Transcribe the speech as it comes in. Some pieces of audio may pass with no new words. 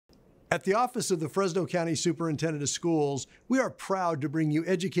At the Office of the Fresno County Superintendent of Schools, we are proud to bring you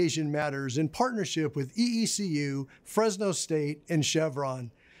Education Matters in partnership with EECU, Fresno State, and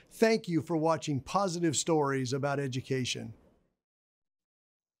Chevron. Thank you for watching positive stories about education.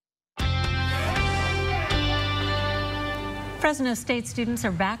 Fresno State students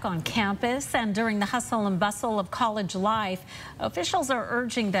are back on campus, and during the hustle and bustle of college life, officials are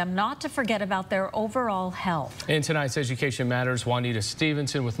urging them not to forget about their overall health. In tonight's Education Matters, Juanita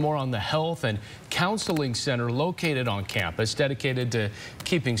Stevenson with more on the Health and Counseling Center located on campus, dedicated to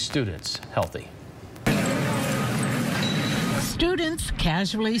keeping students healthy. Students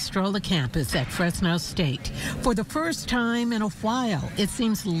casually stroll the campus at Fresno State. For the first time in a while, it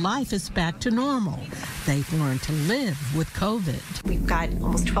seems life is back to normal. They've learned to live with COVID. We've got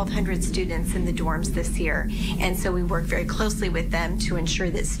almost 1,200 students in the dorms this year, and so we work very closely with them to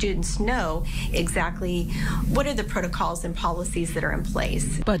ensure that students know exactly what are the protocols and policies that are in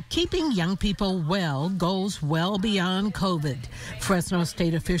place. But keeping young people well goes well beyond COVID. Fresno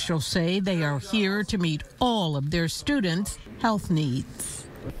State officials say they are here to meet all of their students' health needs.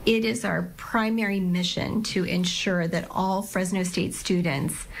 It is our primary mission to ensure that all Fresno State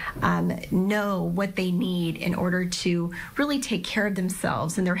students know what they need in order to really take care of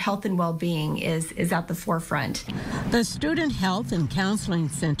themselves, and their health and well-being is at the forefront. The Student Health and Counseling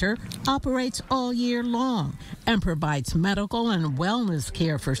Center operates all year long and provides medical and wellness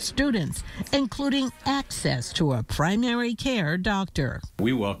care for students, including access to a primary care doctor.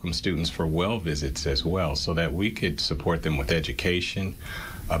 We welcome students for well visits as well, so that we could support them with education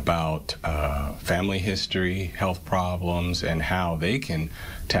about family history, health problems, and how they can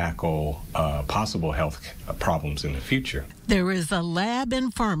tackle possible health problems in the future. There is a lab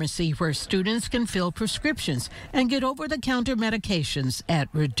and pharmacy where students can fill prescriptions and get over-the-counter medications at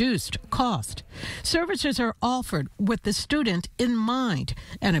reduced cost. Services are offered with the student in mind,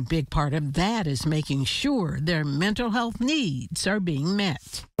 and a big part of that is making sure their mental health needs are being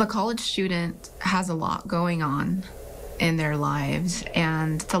met. The college student has a lot going on in their lives,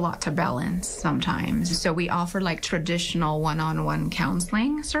 and it's a lot to balance sometimes. So we offer like traditional one-on-one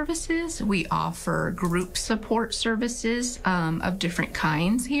counseling services. We offer group support services of different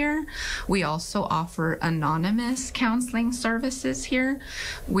kinds here. We also offer anonymous counseling services here.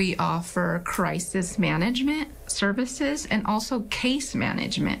 We offer crisis management services and also case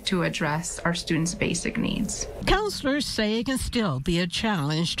management to address our students' basic needs. Counselors say it can still be a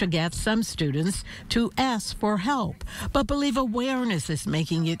challenge to get some students to ask for help, but believe awareness is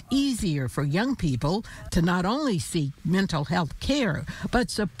making it easier for young people to not only seek mental health care, but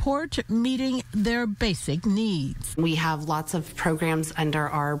support meeting their basic needs. We have lots of programs under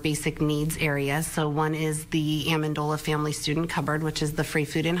our basic needs area. So one is the Amendola Family Student Cupboard, which is the free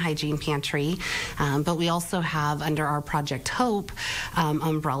food and hygiene pantry. But we also have under our Project Hope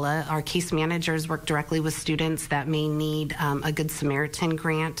umbrella, our case managers work directly with students that may need a Good Samaritan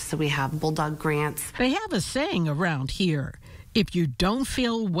grant. So we have Bulldog grants. They have a saying around here: if you don't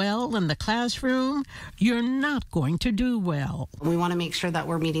feel well in the classroom, you're not going to do well. We want to make sure that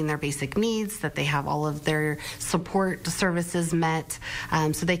we're meeting their basic needs, that they have all of their support services met,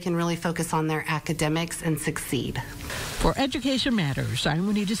 so they can really focus on their academics and succeed. For Education Matters, I'm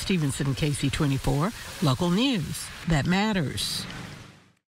Juanita Stevenson, KC24, local news that matters.